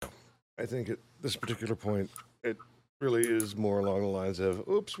I think at this particular point, it really is more along the lines of,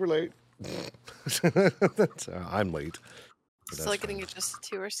 oops, we're late. I'm late. Still getting adjusted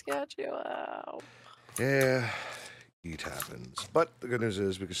to our schedule. Yeah, it happens. But the good news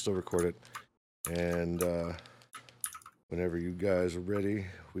is we can still record it. And whenever you guys are ready,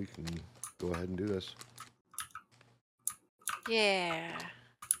 we can go ahead and do this. Yeah.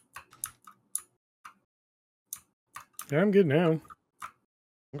 Yeah, I'm good now.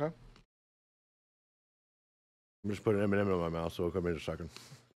 Okay. I'm just putting M&M in my mouth, so it'll come in a second.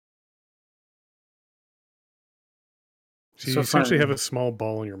 So you essentially have a small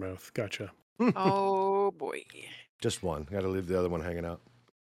ball in your mouth. Gotcha. Oh, boy. Just one. Got to leave the other one hanging out.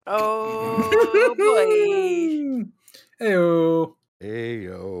 Oh, boy. Heyo.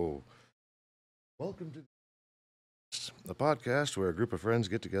 Heyo. Welcome to the podcast where a group of friends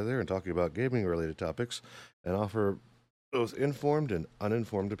get together and talk about gaming-related topics and offer both informed and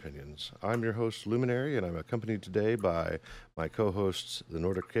uninformed opinions. I'm your host, Luminary, and I'm accompanied today by my co-hosts, the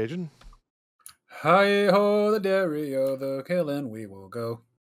Nordic Cajun. Hi-ho, the dairy-o, the killing we will go.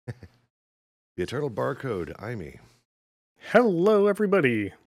 The Eternal Barcode, Imee. Hello,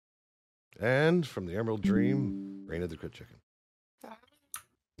 everybody. And from the Emerald Dream, Rain of the Crit Chicken.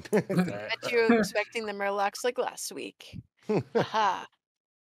 Bet you were expecting the Murlocs like last week. Aha.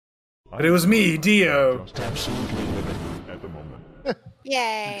 But it was me, Dio. Just absolutely living at the moment.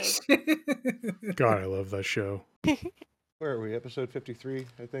 Yay. God, I love that show. Where are we? Episode 53,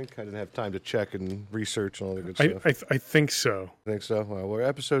 I think. I didn't have time to check and research and all the good stuff. I think so. I think so. Well, we're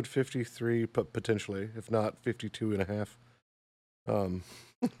episode 53, potentially, if not 52 and a half.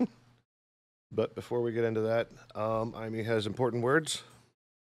 But before we get into that, Imee has important words.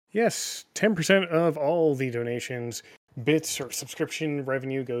 Yes, 10% of all the donations, bits, or subscription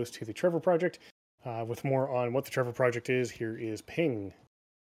revenue goes to the Trevor Project. With more on what the Trevor Project is, here is Ping.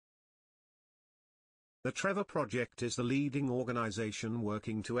 The Trevor Project is the leading organization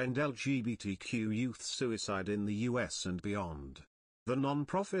working to end LGBTQ youth suicide in the US and beyond. The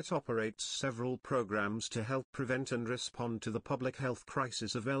non-profit operates several programs to help prevent and respond to the public health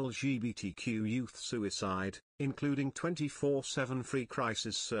crisis of LGBTQ youth suicide, including 24/7 free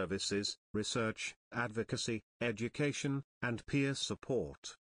crisis services, research, advocacy, education, and peer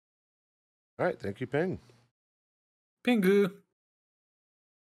support. All right, thank you, Ping. Pingu.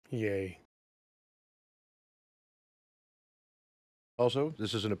 Yay. Also,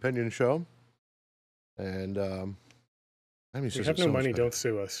 this is an opinion show, and If you have no money, don't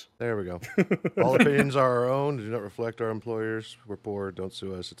sue us. There we go. All opinions are our own, do not reflect our employers. We're poor, don't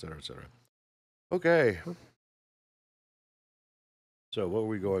sue us, etc., etc. Okay. So what were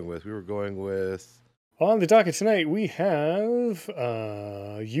we going with? We were going with... On the docket tonight, we have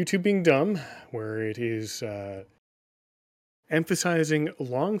YouTube being dumb, where it is emphasizing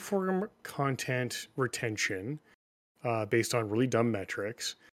long-form content retention based on really dumb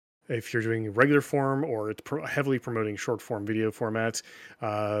metrics. If you're doing regular form or it's heavily promoting short-form video formats,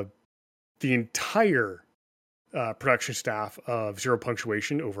 the entire production staff of Zero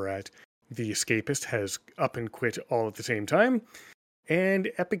Punctuation over at The Escapist has up and quit all at the same time.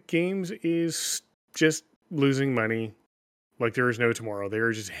 And Epic Games is just losing money like there is no tomorrow. They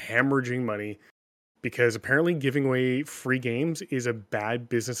are just hemorrhaging money because apparently giving away free games is a bad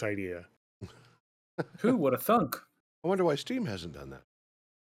business idea. Who would have thunk? I wonder why Steam hasn't done that.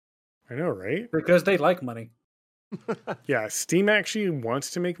 I know, right? Because they like money. Yeah, Steam actually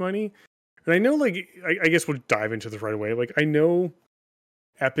wants to make money. And I know, like, I guess we'll dive into this right away. Like, I know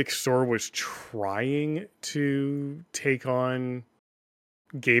Epic Store was trying to take on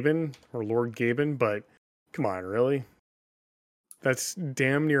Gaben, or Lord Gaben, but come on, really? That's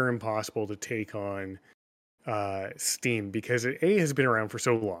damn near impossible to take on Steam because it, A, has been around for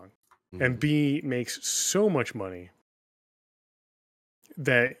so long, and B, makes so much money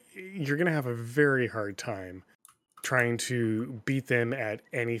that you're going to have a very hard time trying to beat them at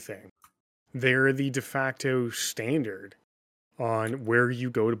anything. They're the de facto standard on where you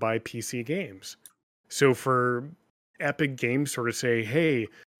go to buy PC games. So for Epic Games sort of say, hey,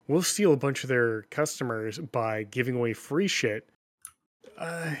 we'll steal a bunch of their customers by giving away free shit,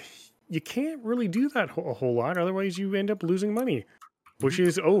 you can't really do that a whole lot. Otherwise, you end up losing money, which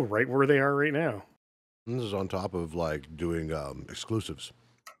is, right where they are right now. And this is on top of, like, doing exclusives.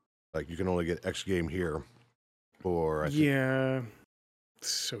 Like, you can only get X game here. Or Yeah.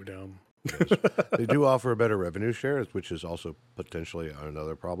 So dumb. Yes. They do offer a better revenue share, which is also potentially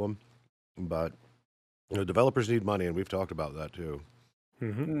another problem. But, developers need money, and we've talked about that, too.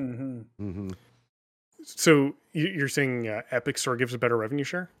 So you're saying Epic Store gives a better revenue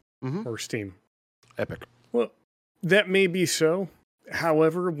share? Or Steam? Epic. Well, that may be so.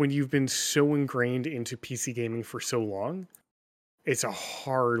 However, when you've been so ingrained into PC gaming for so long, it's a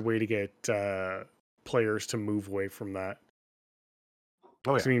hard way to get players to move away from that.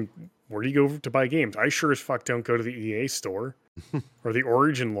 Oh, 'Cause, yeah. I mean, where do you go to buy games? I sure as fuck don't go to the EA store or the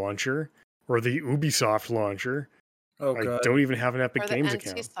Origin launcher or the Ubisoft launcher. Oh I god. don't even have an Epic Or the Games NC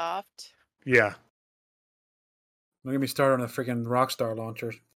account. Soft. Yeah. Don't get me started on the freaking Rockstar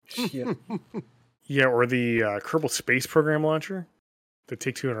launcher. Shit. Yeah, or the Kerbal Space Program launcher, the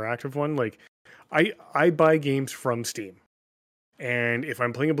Take-Two Interactive one. Like, I buy games from Steam. And if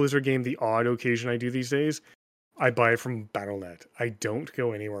I'm playing a Blizzard game, the odd occasion I do these days, I buy it from Battle.net. I don't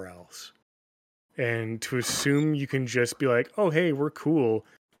go anywhere else. And to assume you can just be like, oh, hey, we're cool.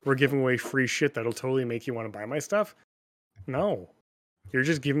 We're giving away free shit that'll totally make you want to buy my stuff. No. You're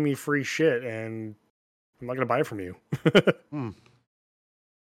just giving me free shit, and I'm not going to buy it from you.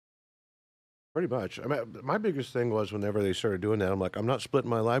 Pretty much. I mean, my biggest thing was whenever they started doing that, I'm like, I'm not splitting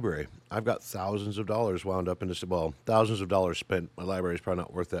my library. I've got thousands of dollars wound up in this. Well, thousands of dollars spent. My library is probably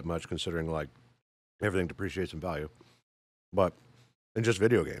not worth that much considering like everything depreciates in value. But in just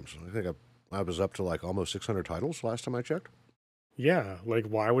video games, I think I was up to like almost 600 titles last time I checked. Yeah, like,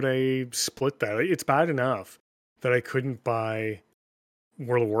 why would I split that? It's bad enough that I couldn't buy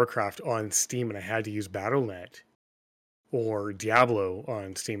World of Warcraft on Steam and I had to use Battle.net, or Diablo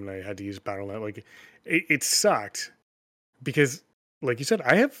on Steam and I had to use Battle.net. Like, it sucked because, like you said,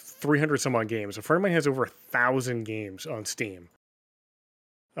 I have 300 some odd games. A friend of mine has over 1,000 games on Steam.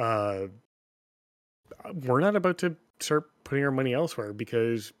 We're not about to start putting our money elsewhere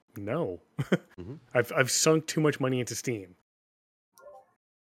because no, I've sunk too much money into Steam.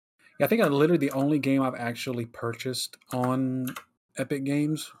 Yeah, I think literally the only game I've actually purchased on Epic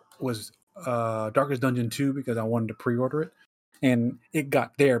Games was Darkest Dungeon 2 because I wanted to pre-order it. And it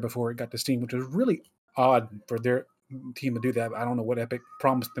got there before it got to Steam, which was really odd for their team to do that. I don't know what Epic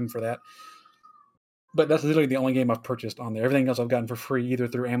promised them for that. But that's literally the only game I've purchased on there. Everything else I've gotten for free, either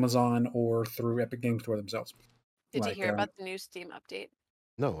through Amazon or through Epic Games Store themselves. Did you hear about the new Steam update?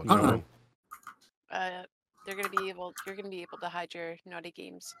 No. What's No. going on? You're gonna be able to hide your naughty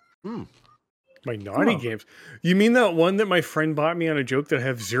games. My naughty games. You mean that one that my friend bought me on a joke that I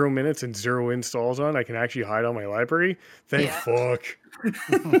have 0 minutes and 0 installs on? I can actually hide on my library? Thank Yeah. fuck.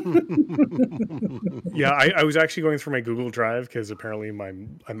 Yeah, I was actually going through my Google Drive because apparently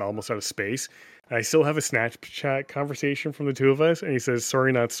I'm almost out of space. And I still have a Snapchat conversation from the two of us, and he says,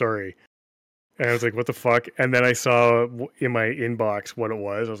 sorry, not sorry. And I was like, what the fuck? And then I saw in my inbox what it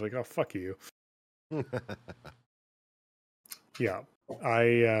was. I was like, oh, fuck you. Yeah,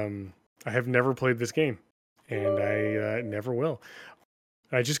 I have never played this game, and I never will.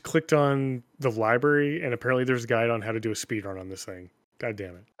 I just clicked on the library, and apparently there's a guide on how to do a speedrun on this thing. God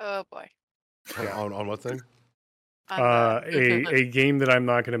damn it. Oh boy. On what thing? A game that I'm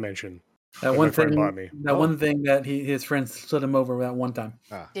not going to mention. That my one friend thing, bought me. one thing that his friends slid him over that one time.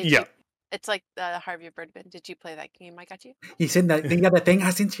 Yeah. It's like the Harvey Birdman. Did you play that game? I got you. He said that thing, that thing I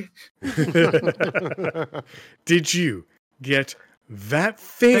sent you. Did you get that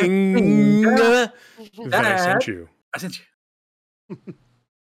thing that I sent you? I sent you.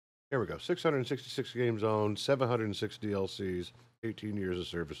 Here we go. 666 games owned, 706 DLCs, 18 years of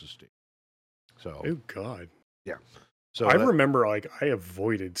service of Steam. So, Oh God. yeah. So I remember, like, I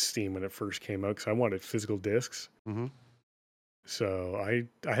avoided Steam when it first came out because I wanted physical discs. Mm-hmm. So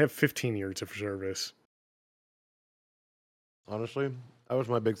I have 15 years of service. Honestly, that was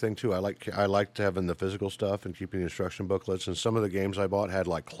my big thing too. I liked having the physical stuff and keeping the instruction booklets. And some of the games I bought had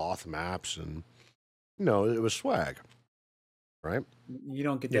like cloth maps, and it was swag, right? You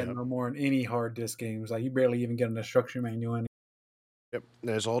don't get that no more in any hard disk games. Like, you barely even get an instruction manual. Yep, and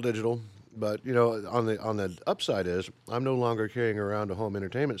it's all digital. But on the upside is I'm no longer carrying around a home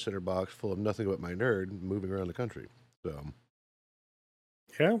entertainment center box full of nothing but my nerd moving around the country. So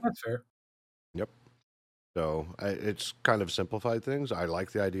yeah, that's fair. Yep. So it's kind of simplified things. I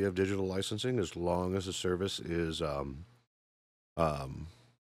like the idea of digital licensing as long as the service is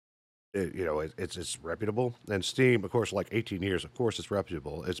it's reputable. And Steam, of course, like 18 years, of course it's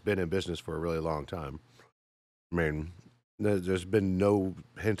reputable. It's been in business for a really long time. I mean, there's been no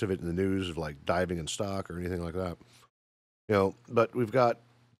hint of it in the news of like diving in stock or anything like that. But we've got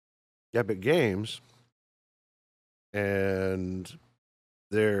Epic Games, and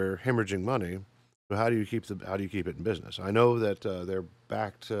they're hemorrhaging money. So how do you keep it in business? I know that they're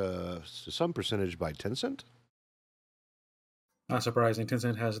backed to some percentage by Tencent. Not surprising.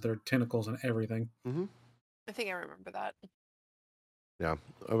 Tencent has their tentacles and everything. Mm-hmm. I think I remember that. Yeah,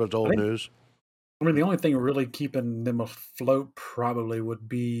 it was old news. I mean, the only thing really keeping them afloat probably would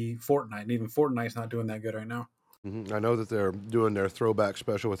be Fortnite. And even Fortnite's not doing that good right now. I know that they're doing their throwback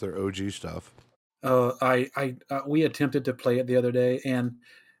special with their OG stuff. We attempted to play it the other day, and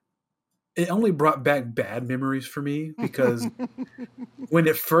it only brought back bad memories for me because when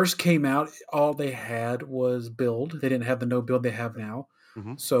it first came out, all they had was build. They didn't have the no build they have now.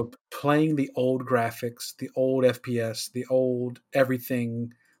 Mhm. So playing the old graphics, the old FPS, the old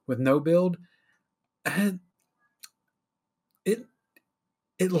everything with no build, and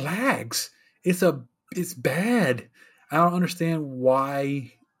it lags. It's bad. I don't understand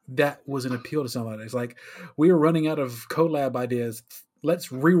why that was an appeal to somebody. It's like we were running out of collab ideas.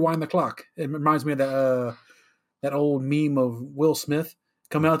 Let's rewind the clock. It reminds me of that old meme of Will Smith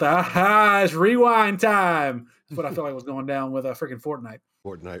coming out there. Aha! It's rewind time. That's what I feel like was going down with a freaking Fortnite.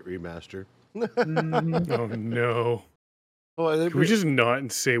 Fortnite remaster. Oh no! Well, Can we just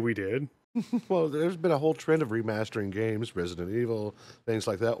not say we did? well, there's been a whole trend of remastering games, Resident Evil, things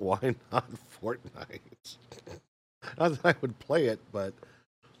like that. Why not Fortnite? Not that I would play it, but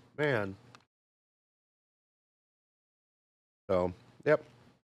man. So, yep.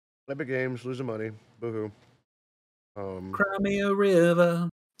 Epic Games losing money. Boo-hoo. Cry me a river.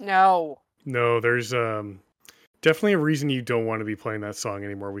 No. No, there's definitely a reason you don't want to be playing that song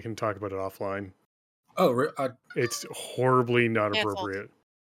anymore. We can talk about it offline. Oh, It's horribly not Canceled. appropriate.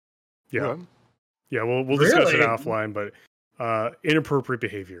 Yeah, okay. yeah. We'll discuss it Really? offline, but inappropriate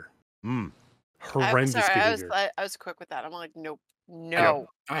behavior, Mm. horrendous behavior. I was quick with that. I'm like, nope, no.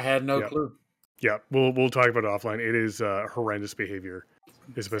 I had no Yeah. clue. Yeah, we'll talk about it offline. It is horrendous behavior.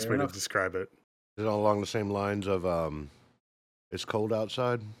 Is the best Fair way enough. to describe it. Is it along the same lines of it's cold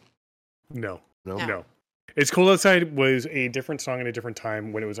outside? No. No. It's Cold Outside was a different song at a different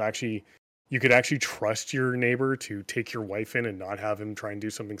time when it was actually you could actually trust your neighbor to take your wife in and not have him try and do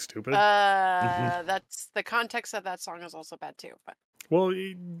something stupid. That's the context of that song is also bad too. But Well,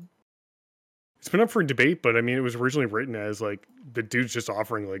 it's been up for debate, but I mean, it was originally written as like the dude's just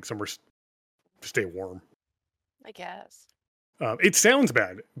offering like somewhere to stay warm. I guess It sounds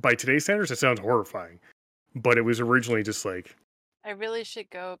bad by today's standards. It sounds horrifying, but it was originally just like I really should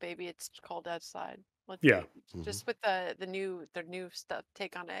go, baby. It's cold outside. Let's Yeah. just with the new stuff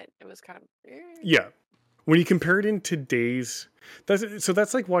take on it. It was kind of yeah. When you compare it in today's,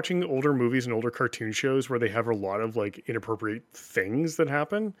 that's like watching older movies and older cartoon shows where they have a lot of like inappropriate things that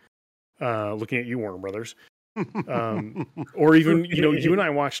happen. Looking at you, Warner Brothers, or even you and I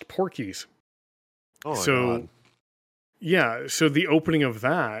watched Porky's. Oh my So God. yeah, so the opening of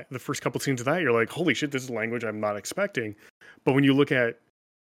that, the first couple scenes of that, you're like, holy shit, this is language I'm not expecting. But when you look at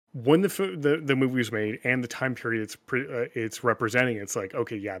when the movie was made and the time period it's representing, it's like,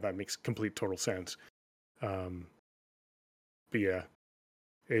 okay, yeah, that makes complete total sense. But yeah,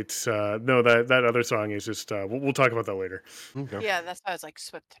 it's no, that other song is just we'll talk about that later. Okay. yeah. That's why I was like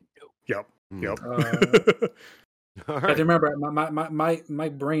swift. No. Yep. Mm. All But right. remember, my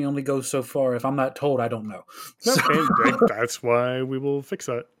brain only goes so far. If I'm not told, I don't know. No, So- and that's why we will fix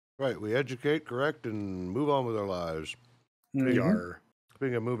that. Right. We educate, correct, and move on with our lives. We Mhm. are.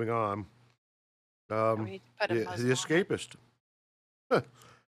 Speaking of moving on, We need to put a the muzzle on it. Escapist.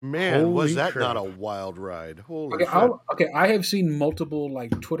 Man, was Holy that not a crap. wild ride? Holy Okay, shit. I have seen multiple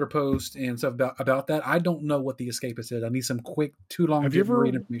like Twitter posts and stuff about that. I don't know what the escapist is. I need some quick, too long Have you to read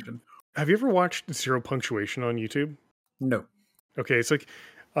ever- information. Have you ever watched Zero Punctuation on YouTube? No. Okay, it's like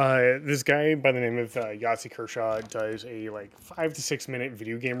this guy by the name of Yahtzee Kershaw does a like 5 to 6 minute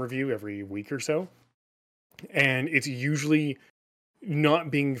video game review every week or so, and it's usually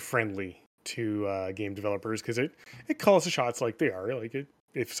not being friendly to game developers because it calls the shots like they are. Like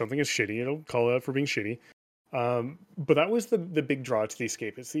if something is shitty, it'll call it out for being shitty. But that was the big draw to the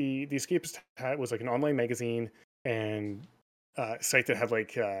Escapist. The Escapist was like an online magazine and site that had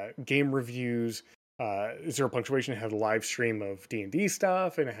like game reviews. Zero Punctuation had a live stream of D&D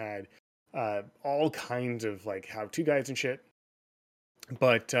stuff, and it had all kinds of like how-to guides and shit.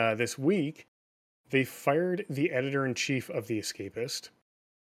 But this week, they fired the editor-in-chief of The Escapist,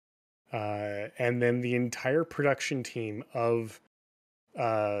 and then the entire production team of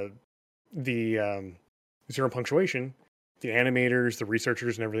the Zero Punctuation, the animators, the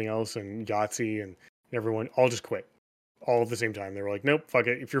researchers, and everything else, and Yahtzee and everyone all just quit. All at the same time. They were like, nope, fuck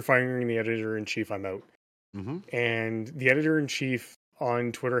it. If you're firing the editor-in-chief, I'm out. Mm-hmm. And the editor-in-chief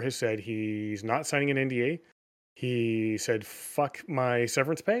on Twitter has said he's not signing an NDA. He said, fuck my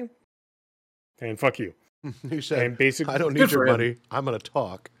severance pay and fuck you. He said, And basically, I don't Good need for your him. money. I'm going to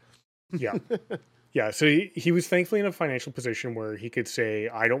talk. yeah. Yeah, so he was thankfully in a financial position where he could say,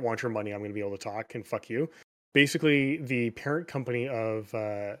 I don't want your money. I'm going to be able to talk and fuck you. Basically, the parent company of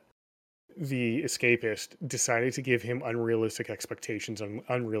the Escapist decided to give him unrealistic expectations and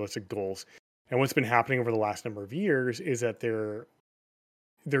unrealistic goals. And what's been happening over the last number of years is that their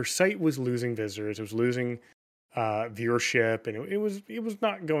site was losing visitors, it was losing viewership, and it was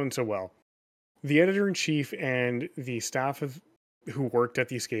not going so well. The editor in chief and the staff who worked at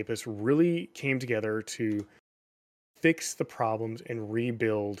The Escapist really came together to fix the problems and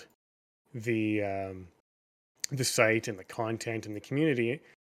rebuild the site and the content and the community.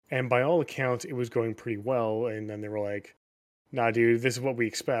 And by all accounts, it was going pretty well. And then they were like, "Nah, dude, this is what we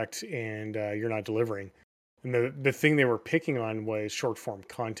expect, and you're not delivering." And the thing they were picking on was short form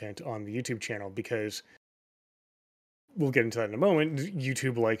content on the YouTube channel, because we'll get into that in a moment.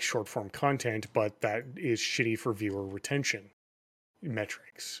 YouTube likes short form content, but that is shitty for viewer retention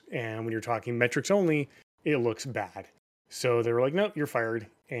metrics. And when you're talking metrics only, it looks bad. So they were like, "No, you're fired."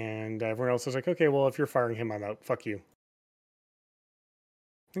 And everyone else was like, "Okay, well, if you're firing him, I'm out. Fuck you."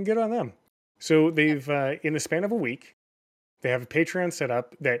 And good on them. So they've, in the span of a week, they have a Patreon set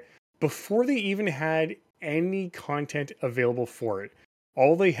up that before they even had any content available for it,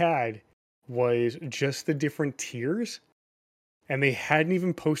 all they had was just the different tiers, and they hadn't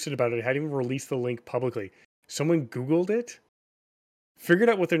even posted about it, hadn't even released the link publicly. Someone Googled it, figured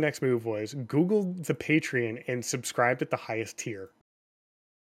out what their next move was, Googled the Patreon, and subscribed at the highest tier.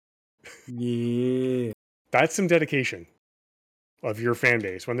 Yeah. That's some dedication of your fan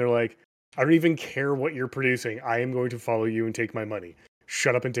base when they're like, "I don't even care what you're producing. I am going to follow you and take my money.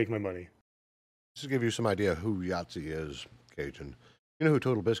 Shut up and take my money." Just to give you some idea who Yahtzee is, Cajun. You know who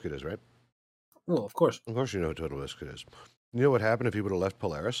Total Biscuit is, right? Well, of course. Of course you know who Total Biscuit is. You know what happened if he would have left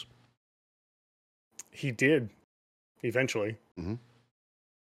Polaris? He did, eventually.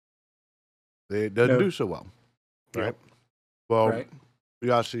 They doesn't No. do so well, right? Yep. Well, Right.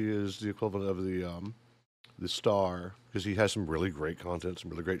 Yahtzee is the equivalent of the star, because he has some really great content, some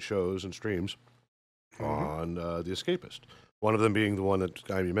really great shows and streams on The Escapist. One of them being the one that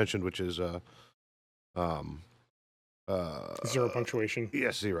you mentioned, which is Zero punctuation.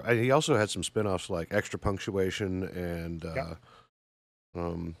 Yes, Zero. And he also had some spin-offs like Extra Punctuation, and Yep.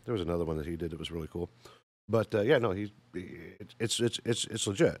 there was another one that he did that was really cool. But yeah, no, it's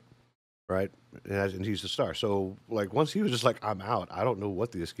legit, right? And he's the star. So like once he was just like, "I'm out. I don't know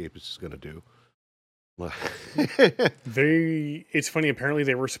what The Escapist is going to do." It's funny, apparently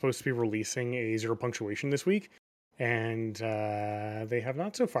they were supposed to be releasing a Zero Punctuation this week, and they have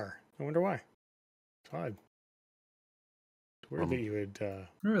not so far. I wonder why. It's odd. It's weird that you would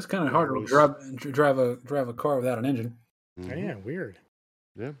It's kind of hard to release- drive a car without an engine. Oh, yeah, weird.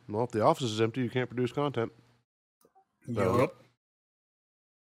 Yeah. Well, if the office is empty, you can't produce content. So, Yup.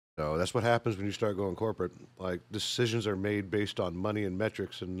 So that's what happens when you start going corporate. Like decisions are made based on money and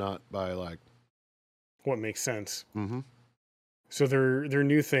metrics, and not by like. What makes sense. Mm-hmm. So their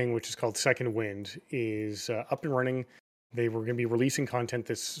new thing, which is called Second Wind, is up and running. They were going to be releasing content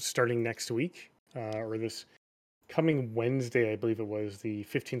this starting next week, or this coming Wednesday, I believe it was the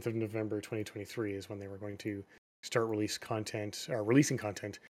 15th of November, 2023, is when they were going to start releasing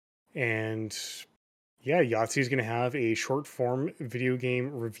content. And yeah, Yahtzee is going to have a short form video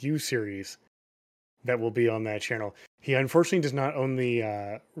game review series that will be on that channel. He unfortunately does not own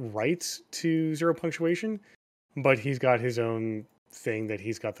the rights to Zero Punctuation, but he's got his own thing that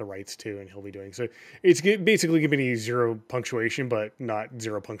he's got the rights to, and he'll be doing. So it's basically going to be Zero Punctuation, but not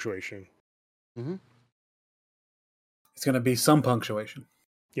Zero Punctuation. Mm-hmm. It's going to be some punctuation.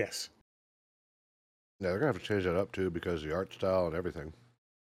 Yes. Yeah, they're gonna have to change that up too, because the art style and everything.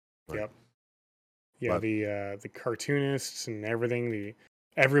 Like, Yep. Yeah, but- the cartoonists and everything,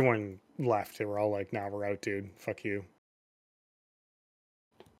 everyone left. They were all like, "Nah, we're out, dude. Fuck you."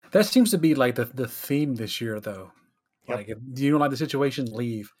 That seems to be like the theme this year, though. Yep. Like, if you don't like the situation,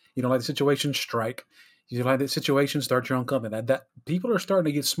 leave. You don't like the situation, strike. You don't like the situation, start your own company. That people are starting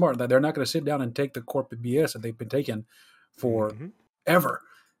to get smart. That they're not going to sit down and take the corporate BS that they've been taking for Mhm. ever.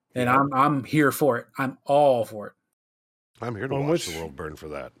 And Yeah. I'm here for it. I'm all for it. I'm here to Well, watch which- the world burn for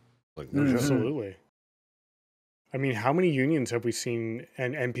that. Like, no Mhm. joke. Absolutely. I mean, how many unions have we seen,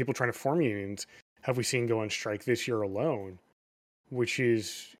 and people trying to form unions, have we seen go on strike this year alone, which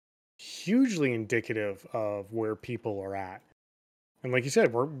is hugely indicative of where people are at. And like you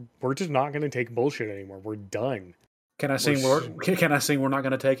said, we're just not going to take bullshit anymore. We're done. Can I sing? We're Can I sing? We're not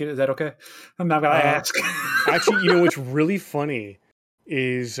going to take it. Is that okay? I'm not going to ask. Actually, you know what's really funny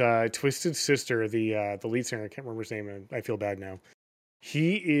is Twisted Sister, the lead singer. I can't remember his name, and I feel bad now.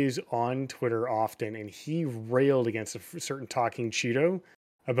 He is on Twitter often, and he railed against a certain Talking Cheeto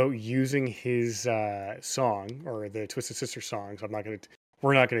about using his song, or the Twisted Sister songs.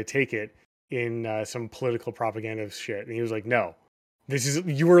 We're not gonna take it in some political propaganda shit. And he was like, "No,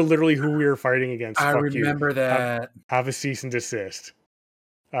 you are literally who we are fighting against. I Fuck you. remember that. Have a cease and desist."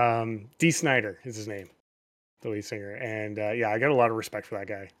 Dee Snider is his name, the lead singer, and yeah, I got a lot of respect for that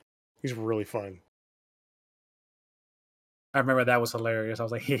guy. He's really fun. I remember that was hilarious. I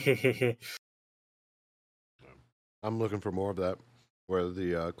was like, hehehe. I'm looking for more of that, where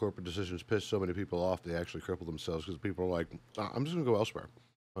the corporate decisions piss so many people off they actually cripple themselves because people are like, I'm just going to go elsewhere.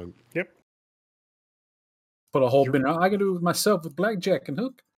 Yep. Put a whole bin. I can do it myself with blackjack and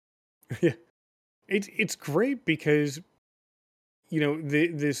hook. Yeah, it's great because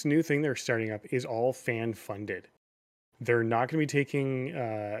this new thing they're starting up is all fan funded. They're not going to be taking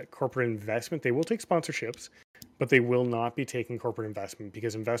corporate investment. They will take sponsorships, but they will not be taking corporate investment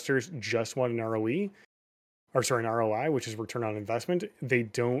because investors just want an ROI, which is return on investment.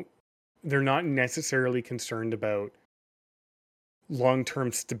 They're not necessarily concerned about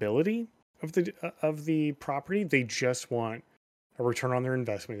long-term stability of the property. They just want a return on their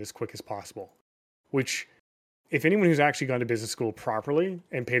investment as quick as possible, which, if anyone who's actually gone to business school properly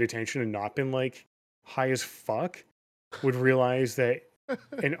and paid attention and not been like high as fuck would realize that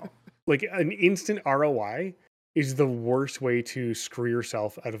an instant ROI is the worst way to screw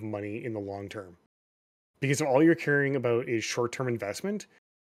yourself out of money in the long term. Because if all you're caring about is short-term investment,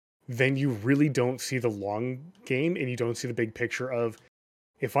 then you really don't see the long game and you don't see the big picture of,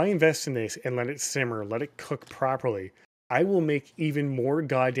 if I invest in this and let it simmer, let it cook properly, I will make even more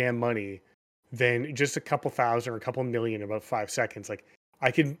goddamn money than just a couple thousand or a couple million in about 5 seconds. Like,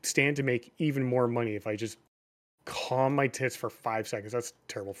 I could stand to make even more money if I just calm my tits for 5 seconds. That's a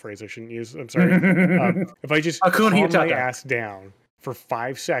terrible phrase I shouldn't use. I'm sorry. If I just calm my ass down for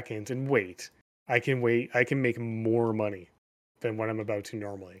 5 seconds and wait, I can make more money than what I'm about to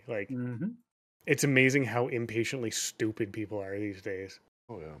normally. Like, It's amazing how impatiently stupid people are these days.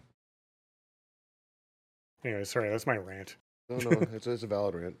 Oh, yeah. Anyway, sorry, that's my rant. No, it's a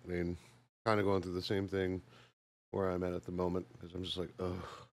valid rant. I mean, kind of going through the same thing where I'm at the moment, because I'm just like, ugh.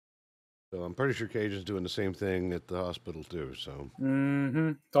 So I'm pretty sure Cajun's doing the same thing at the hospital too. So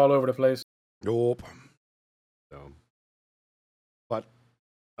it's all over the place. Nope. So, but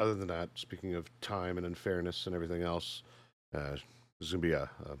other than that, speaking of time and unfairness and everything else, this is gonna be a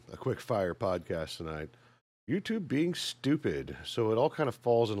quick fire podcast tonight. YouTube being stupid, so it all kind of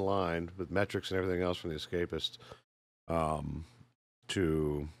falls in line with metrics and everything else from The Escapist,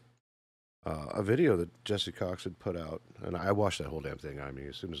 to a video that Jesse Cox had put out, and I watched that whole damn thing. I mean,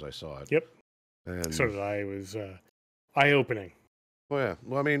 as soon as I saw it. Yep. And so did I. It was eye-opening. Well, yeah.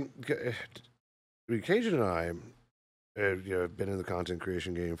 Well, I mean, Cajun and I have been in the content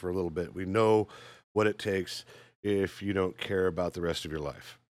creation game for a little bit. We know what it takes if you don't care about the rest of your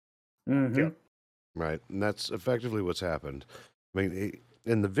life. Yep. Right, and that's effectively what's happened. I mean,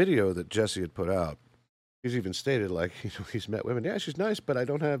 in the video that Jesse had put out, he's even stated, like, he's met women. Yeah, she's nice, but I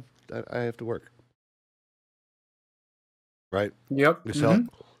have to work. Right? Yep. He's been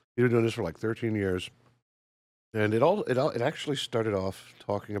doing this for like 13 years. And it actually started off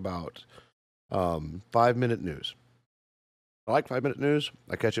talking about 5-minute news. I like 5-minute news.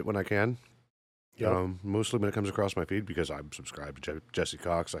 I catch it when I can. Yep. Mostly when it comes across my feed, because I'm subscribed to Jesse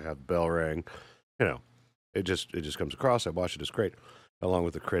Cox. I have the bell ring. It just comes across. I watch it. It's great. Along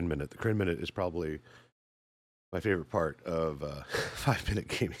with the Crin Minute. The Crin Minute is probably my favorite part of 5-minute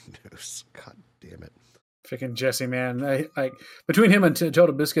gaming news. God damn it. Freaking Jesse, man. Like, between him and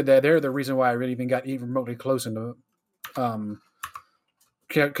Joe Biscuit, they're the reason why I really even got even remotely close into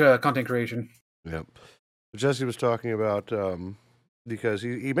content creation. Yep. Jesse was talking about, because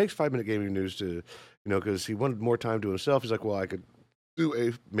he makes 5-minute gaming news to, because he wanted more time to himself. He's like, well, I could do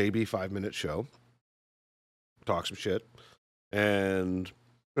a maybe 5-minute show, talk some shit, and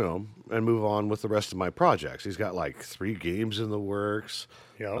and move on with the rest of my projects. He's got like 3 games in the works.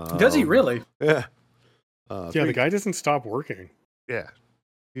 Yeah. Does he really? Yeah. The guy doesn't stop working. Yeah.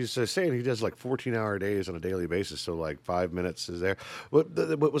 He's saying he does like 14-hour days on a daily basis, so like 5 minutes is there.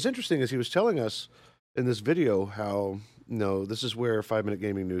 What was interesting is he was telling us in this video how, this is where 5-minute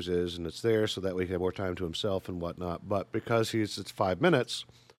gaming news is, and it's there so that way he can have more time to himself and whatnot. But because it's 5 minutes,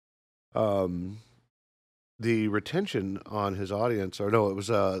 the retention on his audience, it was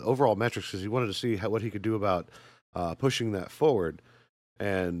overall metrics, because he wanted to see what he could do about pushing that forward.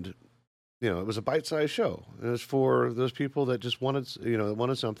 And it was a bite-sized show. It was for those people that just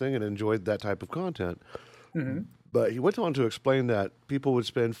wanted something and enjoyed that type of content. Mm-hmm. But he went on to explain that people would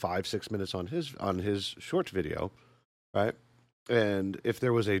spend 5-6 minutes on his short video, right? And if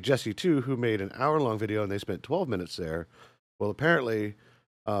there was a Jesse 2 who made an hour-long video and they spent 12 minutes there, well, apparently,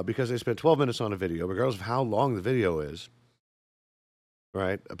 because they spent 12 minutes on a video, regardless of how long the video is,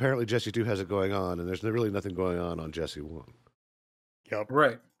 right? Apparently, Jesse 2 has it going on, and there's really nothing going on Jesse 1. Yep.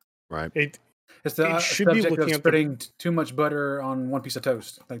 Right. Right. It's the It should be subject of looking at spreading too much butter on one piece of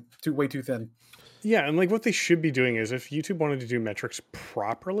toast, like way too thin. Yeah, and like what they should be doing is if YouTube wanted to do metrics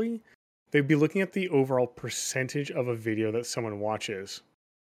properly, they'd be looking at the overall percentage of a video that someone watches.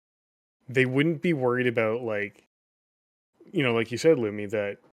 They wouldn't be worried about like, like you said, Lumi,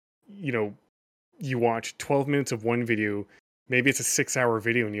 that, you watch 12 minutes of one video, maybe it's a 6-hour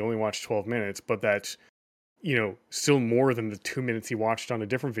video and you only watch 12 minutes, but that's, still more than the 2 minutes you watched on a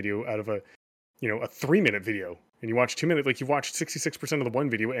different video out of a 3-minute video. And you watch 2 minutes, like you watched 66% of the one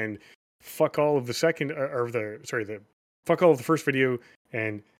video and fuck all of the second, fuck all of the first video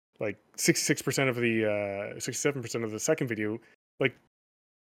and like 66% of the 67% of the second video. Like,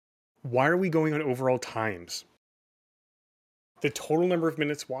 why are we going on overall times? The total number of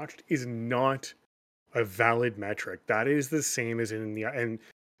minutes watched is not a valid metric. That is the same as and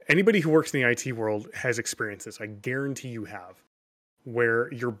anybody who works in the IT world has experienced this. I guarantee you have,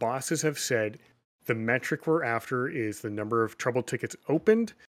 where your bosses have said the metric we're after is the number of trouble tickets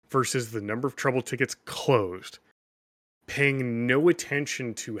opened versus the number of trouble tickets closed, paying no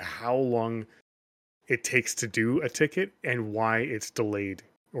attention to how long it takes to do a ticket and why it's delayed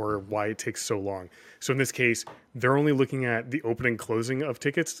or why it takes so long. So in this case, they're only looking at the opening and closing of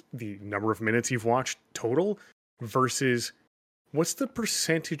tickets, the number of minutes you've watched total, versus what's the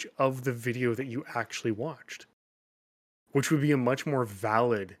percentage of the video that you actually watched, which would be a much more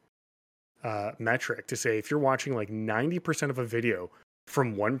valid metric to say if you're watching like 90% of a video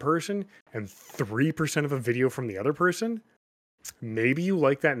from one person and 3% of a video from the other person, maybe you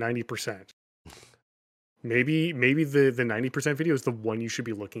like that 90%. Maybe the 90% video is the one you should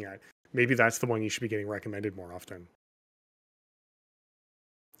be looking at. Maybe that's the one you should be getting recommended more often.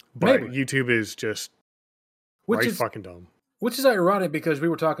 But Maybe. YouTube is just fucking dumb. Which is ironic because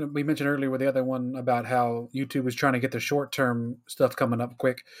we mentioned earlier with the other one about how YouTube is trying to get the short-term stuff coming up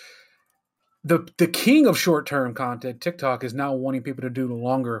quick. The king of short-term content, TikTok, is now wanting people to do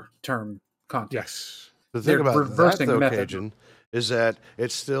longer-term content. Yes. The thing about that, reversing though, method. Cajun, is that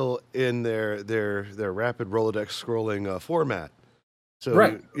it's still in their rapid Rolodex scrolling format. So,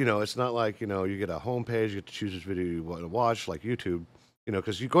 Right. It's not like, you get a homepage, you get to choose which video you want to watch, like YouTube.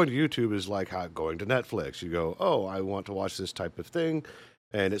 Because going to YouTube is like how going to Netflix. You go, oh, I want to watch this type of thing,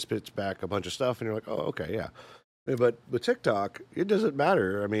 and it spits back a bunch of stuff, and you're like, oh, okay, yeah. But with TikTok, it doesn't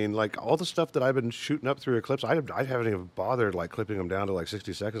matter. I mean, like, all the stuff that I've been shooting up through clips, I haven't even bothered, like, clipping them down to, like,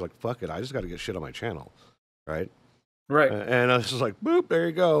 60 seconds. Like, fuck it, I just got to get shit on my channel, right? Right. And I was just like, boop, there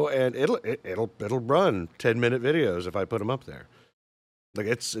you go. And it'll run 10-minute videos if I put them up there. Like,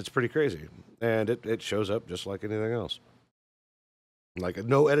 it's pretty crazy. And it shows up just like anything else. Like,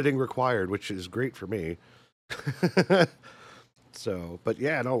 no editing required, which is great for me. So, but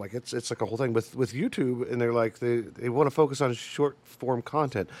yeah, no, like it's like a whole thing with YouTube, and they're like they want to focus on short form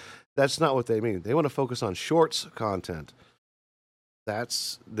content. That's not what they mean. They want to focus on shorts content.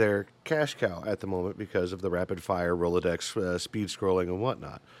 That's their cash cow at the moment because of the rapid fire Rolodex speed scrolling and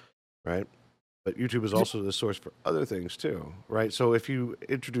whatnot, right? But YouTube is also the source for other things too, right? So if you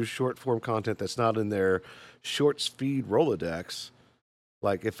introduce short form content that's not in their shorts feed Rolodex,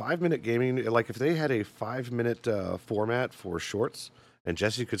 like if 5-minute gaming, like if they had a 5-minute format for shorts and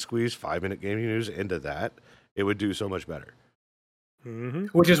Jesse could squeeze 5-minute gaming news into that, it would do so much better. Mm-hmm.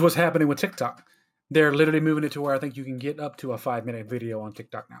 Which is what's happening with TikTok. They're literally moving it to where I think you can get up to a 5-minute video on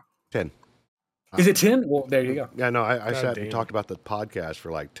TikTok now. 10. Is it 10? Well, there you go. Yeah, no, I sat damn. and talked about the podcast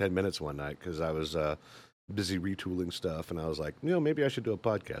for like 10 minutes one night because I was busy retooling stuff, and I was like, maybe I should do a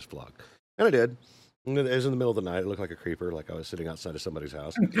podcast vlog. And I did. And it was in the middle of the night. It looked like a creeper, like I was sitting outside of somebody's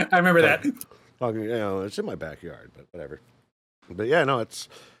house. I remember that. Talking, it's in my backyard, but whatever. But yeah, no, it's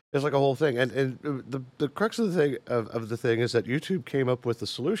like a whole thing. And the crux of the thing of the thing is that YouTube came up with a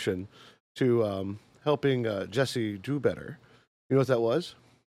solution to helping Jesse do better. You know what that was?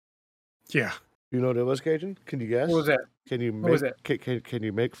 Yeah. You know what it was, Cajun? Can you guess? What was that? Can you What make was that? Can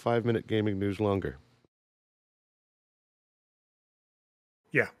you make 5-minute gaming news longer?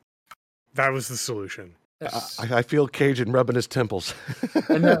 Yeah. That was the solution. I feel Cajun rubbing his temples.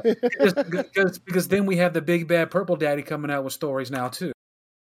 Because then we have the big bad purple daddy coming out with stories now too.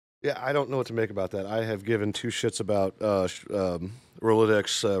 Yeah, I don't know what to make about that. I have given two shits about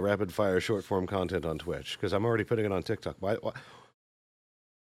Rolodex rapid fire short form content on Twitch because I'm already putting it on TikTok.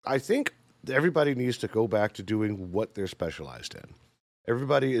 I think everybody needs to go back to doing what they're specialized in.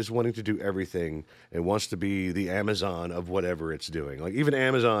 Everybody is wanting to do everything and wants to be the Amazon of whatever it's doing. Like even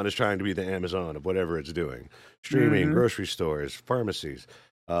Amazon is trying to be the Amazon of whatever it's doing. Streaming, grocery stores, pharmacies,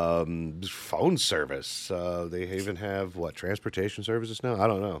 phone service. They even have transportation services now? I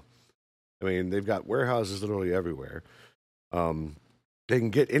don't know. I mean, they've got warehouses literally everywhere. they can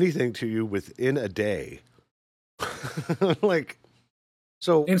get anything to you within a day. Like,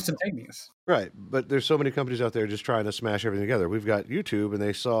 so Instantaneous. right, but there's so many companies out there just trying to smash everything together. We've got YouTube, and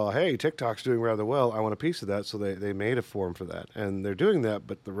they saw, hey, TikTok's doing rather well. I want a piece of that, so they made a form for that, and they're doing that.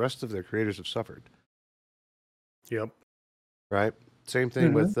 But the rest of their creators have suffered. Yep. Right. Same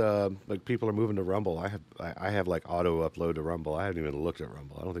thing with like people are moving to Rumble. I have like auto upload to Rumble. I haven't even looked at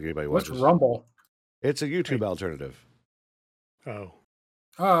Rumble. I don't think anybody What's watches. Rumble? It's a YouTube alternative. Oh,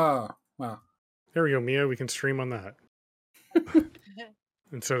 Oh, wow. there we go, Mia. We can stream on that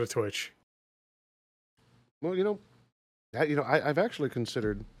instead of Twitch. Well, I've actually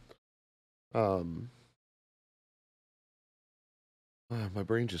considered. My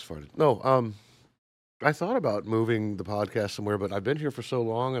brain just farted. No, I thought about moving the podcast somewhere, but I've been here for so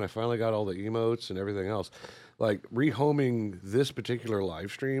long, and I finally got all the emotes and everything else. Like rehoming this particular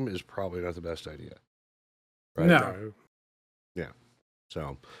live stream is probably not the best idea. Right? No. Yeah.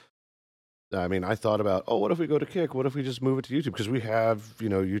 So, I mean, I thought about, what if we go to Kick? What if we just move it to YouTube? Because we have,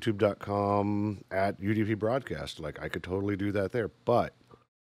 youtube.com at UDP Broadcast. Like, I could totally do that there. But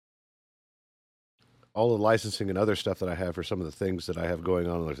all the licensing and other stuff that I have for some of the things that I have going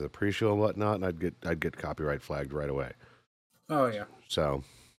on, like the pre-show and whatnot, and I'd get copyright flagged right away. Oh, yeah. So,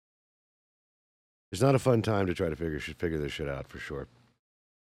 it's not a fun time to try to figure this shit out for sure.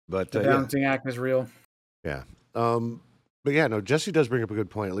 But The balancing act is real. Yeah. But yeah, no, Jesse does bring up a good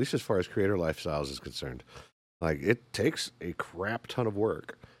point, at least as far as creator lifestyles is concerned. Like, it takes a crap ton of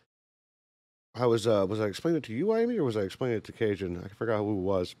work. Was I explaining it to you, Amy, or was I explaining it to Cajun? I forgot who it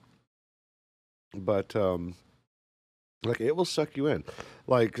was. But, like, it will suck you in.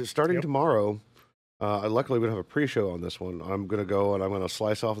 Like, starting tomorrow, luckily we don't have a pre-show on this one. I'm going to go and I'm going to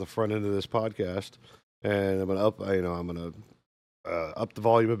slice off the front end of this podcast, and I'm going to up the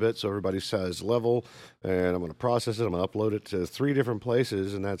volume a bit so everybody says level, and I'm going to process it. I'm going to upload it to 3 different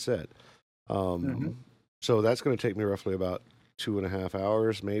places, and that's it. So that's going to take me roughly about 2.5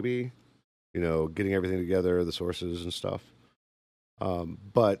 hours, maybe, getting everything together, the sources and stuff.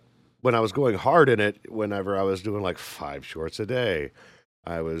 But when I was going hard in it, whenever I was doing like 5 shorts a day,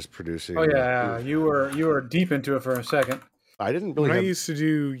 I was producing. Oh yeah, you were deep into it for a second. I didn't really. When I used to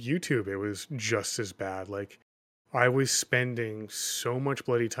do YouTube, it was just as bad. Like, I was spending so much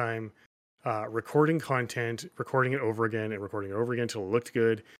bloody time recording content, recording it over again, and recording it over again until it looked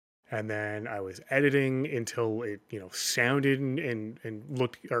good. And then I was editing until it, sounded and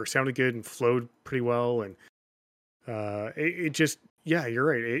looked or sounded good and flowed pretty well. And it just, yeah, you're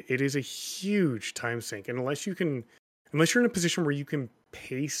right. It is a huge time sink. And unless you're in a position where you can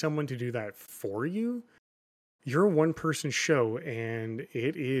pay someone to do that for you, you're a one-person show, and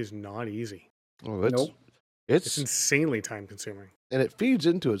it is not easy. Oh, Nope. It's insanely time consuming. And it feeds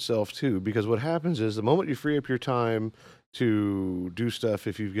into itself too, because what happens is the moment you free up your time to do stuff,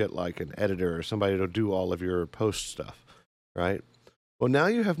 if you get like an editor or somebody to do all of your post stuff, right? Well, now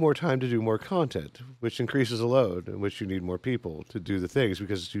you have more time to do more content, which increases the load, in which you need more people to do the things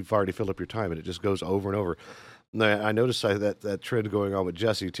because you've already filled up your time, and it just goes over and over. And I noticed that trend going on with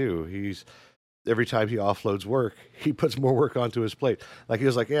Jesse too. Every time he offloads work, he puts more work onto his plate. Like, he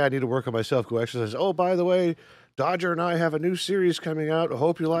was like, I need to work on myself, go exercise. Oh, by the way, Dodger and I have a new series coming out. I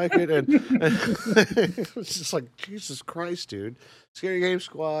hope you like it. And it's just like, Jesus Christ, dude. Scary Game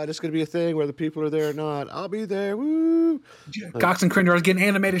Squad, it's going to be a thing whether people are there or not. I'll be there. Woo! Cox and Crindor is getting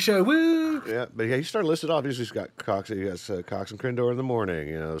animated show. Woo! Yeah, but yeah, he started listed off. He's got Cox and Crindor in the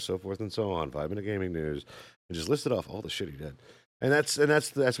morning, so forth and so on. 5-minute gaming news. And just listed off all the shit he did. And that's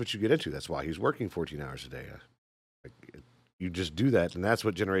what you get into. That's why he's working 14 hours a day. You just do that, and that's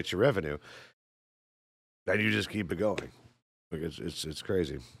what generates your revenue. And you just keep it going. Like, it's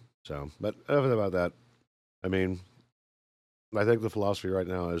crazy. So, but other about that, I mean, I think the philosophy right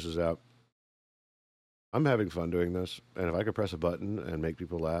now is that I'm having fun doing this, and if I could press a button and make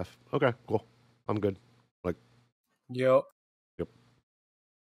people laugh, okay, cool, I'm good. Like, Yep.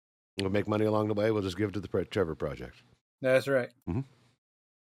 we'll make money along the way. We'll just give it to the Trevor Project. That's right.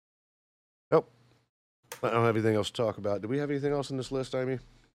 Oh, I don't have anything else to talk about. Do we have anything else on this list, Amy?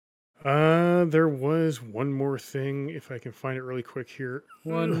 There was one more thing, if I can find it really quick here.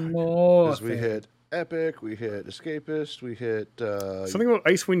 One more. Because we hit Epic, we hit Escapist, we hit... something about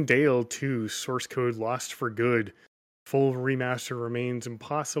Icewind Dale 2, source code lost for good. Full remaster remains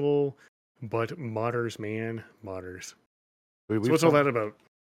impossible, but modders, man, modders. So what's all that about?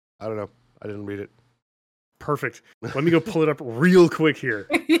 I don't know. I didn't read it. Perfect. Let me go pull it up real quick here.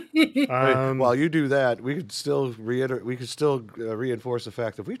 While you do that, we could still reinforce the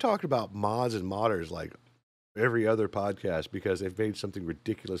fact that we talked about mods and modders like every other podcast because they've made something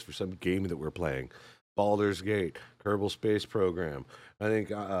ridiculous for some game that we're playing. Baldur's Gate, Kerbal Space Program. I think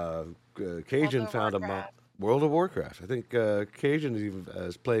Cajun found a mod. World of Warcraft. I think Cajun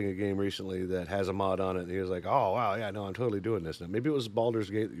is playing a game recently that has a mod on it, and he was like, "Oh wow, yeah, no, I'm totally doing this now." Maybe it was Baldur's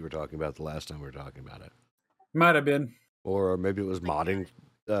Gate that you were talking about the last time we were talking about it, Might have been. or maybe it was modding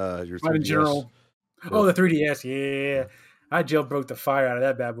your Might in 3DS. general. Oh, the 3DS. Yeah. I jailbroke the fire out of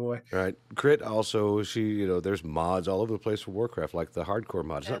that bad boy. Right. Crit also, there's mods all over the place for Warcraft, like the hardcore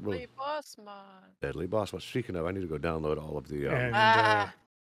mod. It's not Deadly really boss mod. Deadly Boss mod. Speaking of, I need to go download all of the.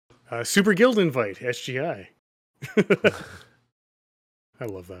 And Super Guild Invite, SGI. I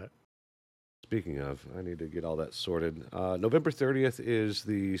love that. Speaking of, I need to get all that sorted. November 30th is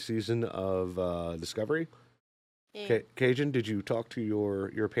the season of Discovery. Yeah. Cajun, did you talk to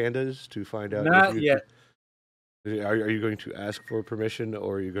your pandas to find out? Not yet. Are you going to ask for permission,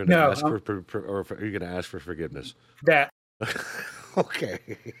 or are you going to No, ask or are you going to ask for forgiveness? That. Okay.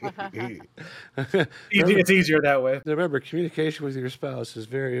 It's easier that way. Remember, communication with your spouse is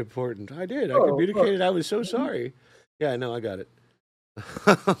very important. I did. I Oh, communicated. I was so sorry. Yeah, no, I got it.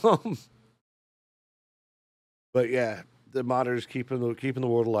 But yeah, the modders keeping the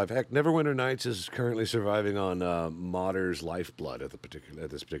world alive. Heck, Neverwinter Nights is currently surviving on modders' lifeblood at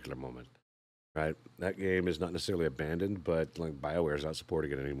this particular moment. Right, that game is not necessarily abandoned, but like BioWare is not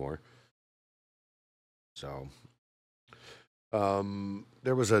supporting it anymore. So,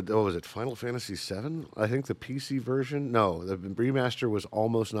 there was was it Final Fantasy VII? I think the PC version. No, the remaster was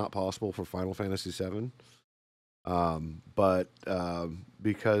almost not possible for Final Fantasy VII. But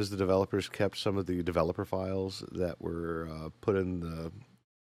because the developers kept some of the developer files that were put in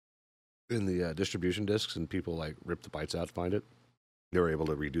the distribution discs, and people like ripped the bytes out to find it, they were able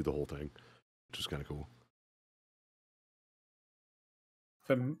to redo the whole thing, which is kind of cool.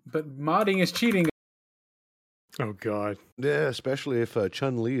 But modding is cheating. Oh God. Yeah, especially if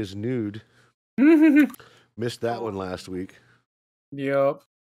Chun-Li is nude. Missed that one last week. Yep.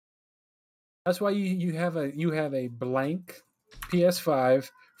 That's why you have a blank PS5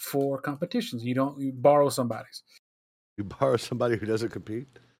 for competitions. You borrow somebody's. You borrow somebody who doesn't compete?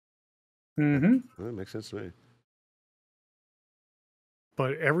 Mm-hmm. Well, that makes sense to me.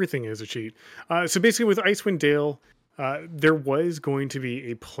 But everything is a cheat. So basically, with Icewind Dale, there was going to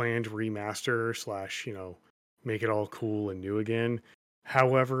be a planned remaster / make it all cool and new again.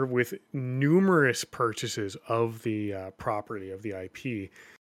 However, with numerous purchases of the property of the IP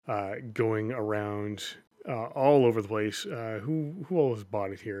going around all over the place, who all has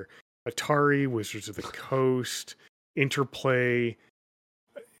bought it here? Atari, Wizards of the Coast, Interplay.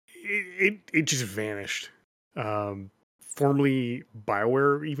 It just vanished. Formerly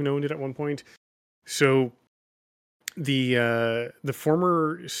BioWare even owned it at one point. So the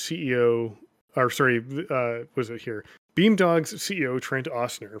former CEO, was it here? Beamdog's CEO Trent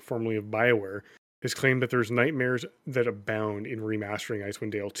Ostner, formerly of BioWare, has claimed that there's nightmares that abound in remastering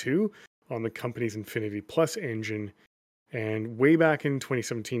Icewind Dale 2 on the company's Infinity Plus engine. And way back in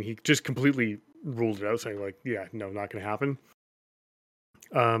 2017, he just completely ruled it out, saying like, yeah, no, not going to happen.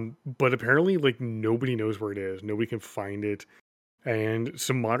 But apparently, like, nobody knows where it is. Nobody can find it. And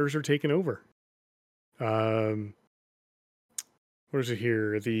some modders are taking over. What is it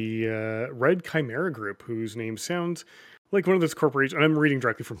here? The Red Chimera Group, whose name sounds like one of those corporations. And I'm reading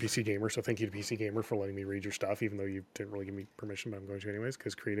directly from PC Gamer, so thank you to PC Gamer for letting me read your stuff, even though you didn't really give me permission, but I'm going to anyways,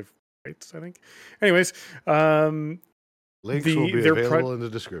 because creative rights, I think. Anyways, links will be available in the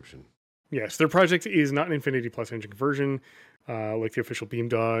description. Yes, their project is not an Infinity Plus engine conversion, like the official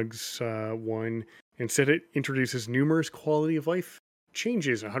Beamdogs one. Instead, it introduces numerous quality of life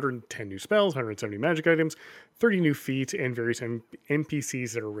changes, 110 new spells, 170 magic items, 30 new feats, and various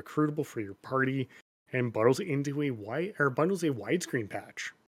NPCs that are recruitable for your party, and bundles a widescreen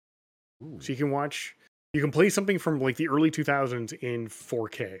patch. Ooh. So you can play something from like the early 2000s in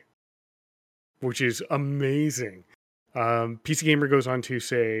 4K, which is amazing. PC Gamer goes on to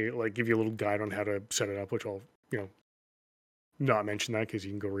say, like, give you a little guide on how to set it up, which I'll, not mention that because you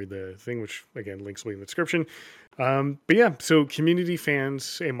can go read the thing, which again, links will be in the description. But yeah, so community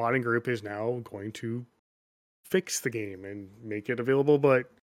fans, a modding group is now going to fix the game and make it available, but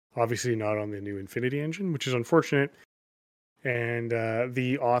obviously not on the new Infinity engine, which is unfortunate. And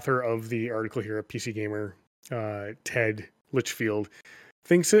the author of the article here at PC Gamer, Ted Litchfield,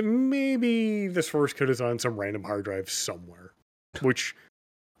 thinks that maybe the source code is on some random hard drive somewhere, which,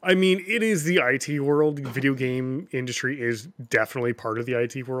 I mean, it is the IT world. Video game industry is definitely part of the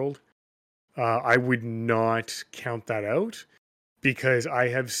IT world. I would not count that out because I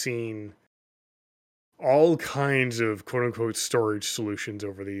have seen all kinds of quote unquote storage solutions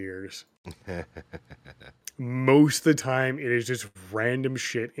over the years. Most of the time, it is just random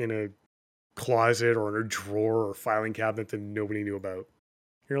shit in a closet or in a drawer or filing cabinet that nobody knew about.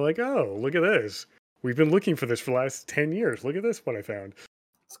 You're like, oh, look at this. We've been looking for this for the last 10 years. Look at this, what I found.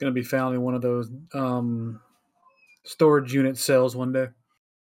 It's going to be found in one of those storage unit cells one day.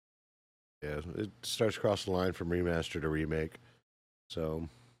 Yeah, it starts crossing the line from remaster to remake. So,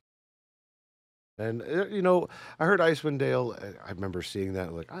 and I heard Icewind Dale. I remember seeing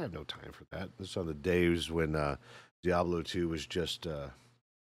that. Like, I have no time for that. This is on the days when Diablo 2 was just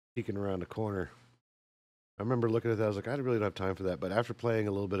peeking around the corner. I remember looking at that. I was like, I really don't have time for that. But after playing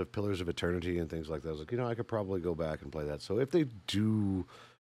a little bit of Pillars of Eternity and things like that, I was like, I could probably go back and play that. So if they do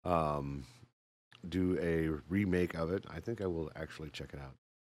a remake of it, I think I will actually check it out.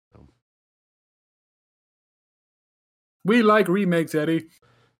 So. We like remakes, Eddie.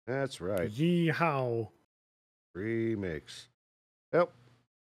 That's right. Yeehaw. Remakes. Yep.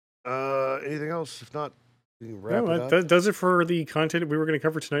 Anything else? If not, we can wrap it up. That does it for the content we were going to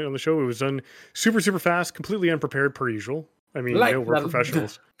cover tonight on the show. It was done super, super fast, completely unprepared per usual. I mean, we're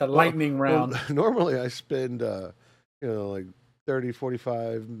professionals. The lightning round. Well, normally I spend, like 30,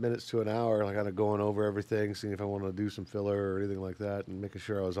 45 minutes to an hour, like kind of going over everything, seeing if I want to do some filler or anything like that, and making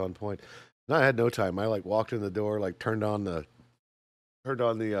sure I was on point. And I had no time. I walked in the door, turned on the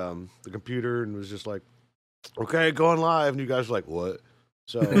computer, and was just like, "Okay, going live." And you guys were like, "What?"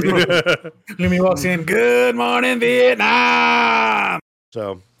 So Lumi walks in. Good morning, Vietnam.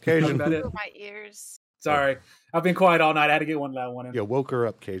 So Cajun, About it. My ears. Sorry, I've been quiet all night. I had to get one loud one in. Yeah, woke her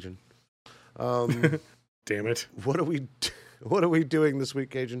up, Cajun. Damn it! What are we doing this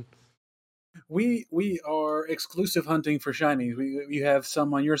week, Cajun? We are exclusive hunting for shinies. You have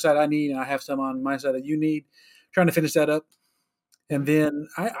some on your side I need, and I have some on my side that you need. Trying to finish that up, and then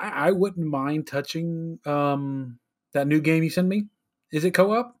I wouldn't mind touching that new game you sent me. Is it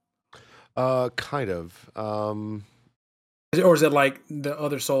co-op? Kind of. Or is it like the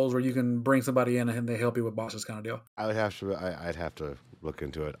other Souls where you can bring somebody in and they help you with bosses kind of deal? I'd have to look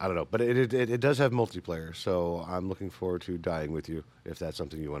into it. I don't know, but it does have multiplayer, so I'm looking forward to dying with you if that's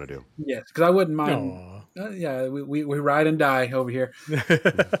something you want to do. Yes, because I wouldn't mind. Yeah, we ride and die over here.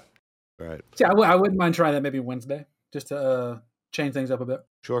 Right. Yeah, I wouldn't mind trying that maybe Wednesday just to change things up a bit.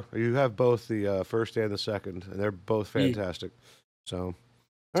 Sure. You have both the first and the second, and they're both fantastic. So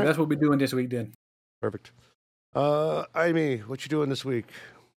That's what we're doing this week, then. Perfect. Amy, what you doing this week?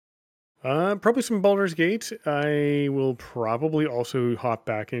 Probably some Baldur's Gate. I will probably also hop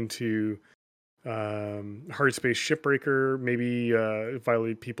back into Hard Space Shipbreaker, maybe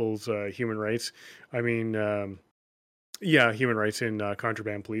violate people's human rights. I mean, human rights in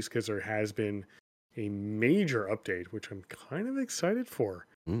Contraband Police, because there has been a major update, which I'm kind of excited for.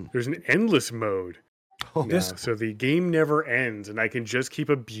 There's an endless mode. So the game never ends, and I can just keep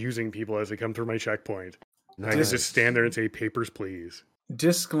abusing people as they come through my checkpoint. Nice. I can just stand there and say, "Papers, please."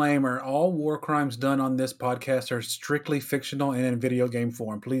 Disclaimer: all war crimes done on this podcast are strictly fictional and in video game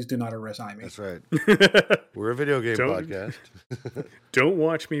form. Please do not arrest Amy. That's right. We're a video game podcast. Don't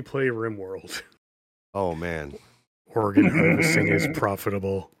watch me play RimWorld. Oh, man. Organ harvesting is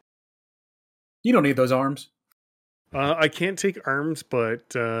profitable. You don't need those arms. I can't take arms,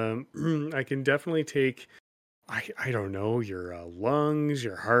 but I can definitely take, I don't know, your lungs,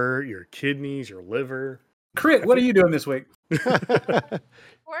 your heart, your kidneys, your liver. Crit, what are you doing this week?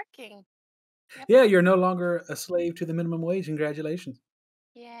 Working. Yep. Yeah, you're no longer a slave to the minimum wage. Congratulations.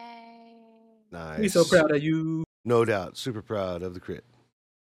 Yay. Nice. We're so proud of you. No doubt. Super proud of the Crit.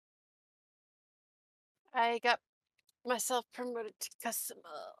 I got myself promoted to customer.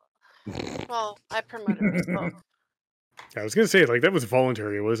 Well, I promoted myself. I was going to say, that was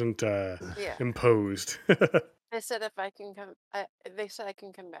voluntary. It wasn't imposed. They said if I can come, they said I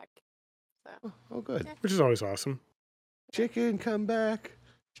can come back. So. Oh, good. Yeah. Which is always awesome. Chicken, come back.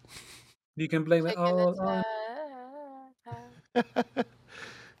 You can blame it all on.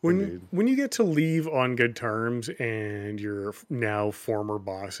 When you get to leave on good terms and your now former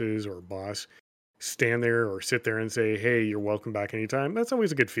bosses or boss stand there or sit there and say, "Hey, you're welcome back anytime," that's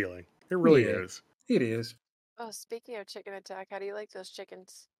always a good feeling. It really is. It is. Oh, speaking of chicken attack, how do you like those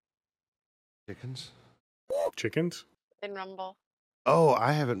chickens? Chickens? In Rumble. Oh,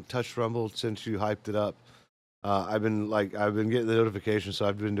 I haven't touched Rumble since you hyped it up. I've been getting the notifications, so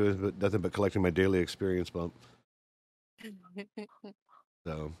I've been doing nothing but collecting my daily experience bump.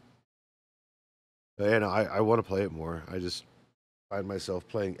 So, and I want to play it more. I just find myself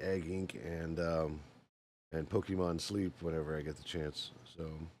playing Egg Inc. and Pokemon Sleep whenever I get the chance.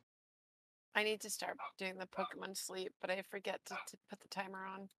 So, I need to start doing the Pokemon Sleep, but I forget to put the timer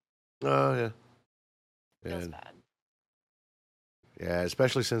on. Oh yeah. Feels bad. Yeah,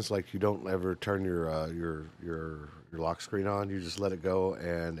 especially since like you don't ever turn your lock screen on. You just let it go,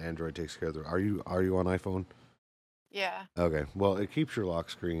 and Android takes care of the. Are you on iPhone? Yeah. Okay. Well, it keeps your lock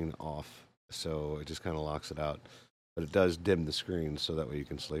screen off, so it just kind of locks it out, but it does dim the screen so that way you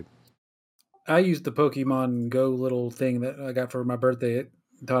can sleep. I used the Pokemon Go little thing that I got for my birthday. I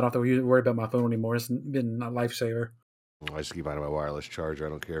don't have to worry about my phone anymore. It's been a lifesaver. I just keep on my wireless charger. I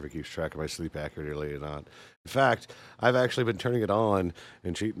don't care if it keeps track of my sleep accurately or not. In fact, I've actually been turning it on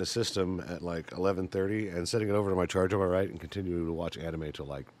and cheating the system at like 11:30 and setting it over to my charge on my right and continuing to watch anime till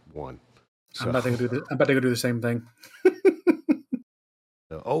like 1. So, I'm about to go do the same thing.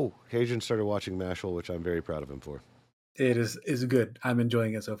 Cajun started watching Mashal, which I'm very proud of him for. It is good. I'm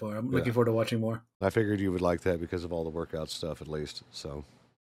enjoying it so far. I'm looking forward to watching more. I figured you would like that because of all the workout stuff, at least. So,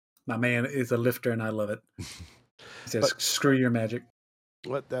 My man is a lifter, and I love it. He says, "Screw your magic."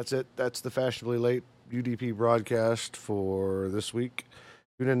 But that's it. That's the Fashionably Late UDP broadcast for this week.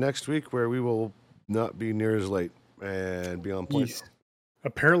 Tune in next week where we will not be near as late and be on point. Yes.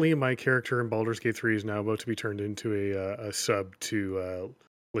 Apparently, my character in Baldur's Gate 3 is now about to be turned into a sub to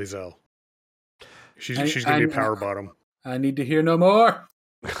Lae'zel. She's going to be a power bottom. I need to hear no more.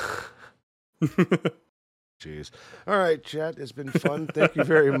 Jeez. All right, chat. It's been fun. Thank you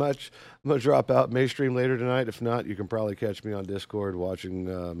very much. I'm going to drop out. May stream later tonight. If not, you can probably catch me on Discord watching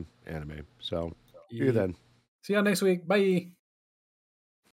anime. So, see you then. See y'all next week. Bye.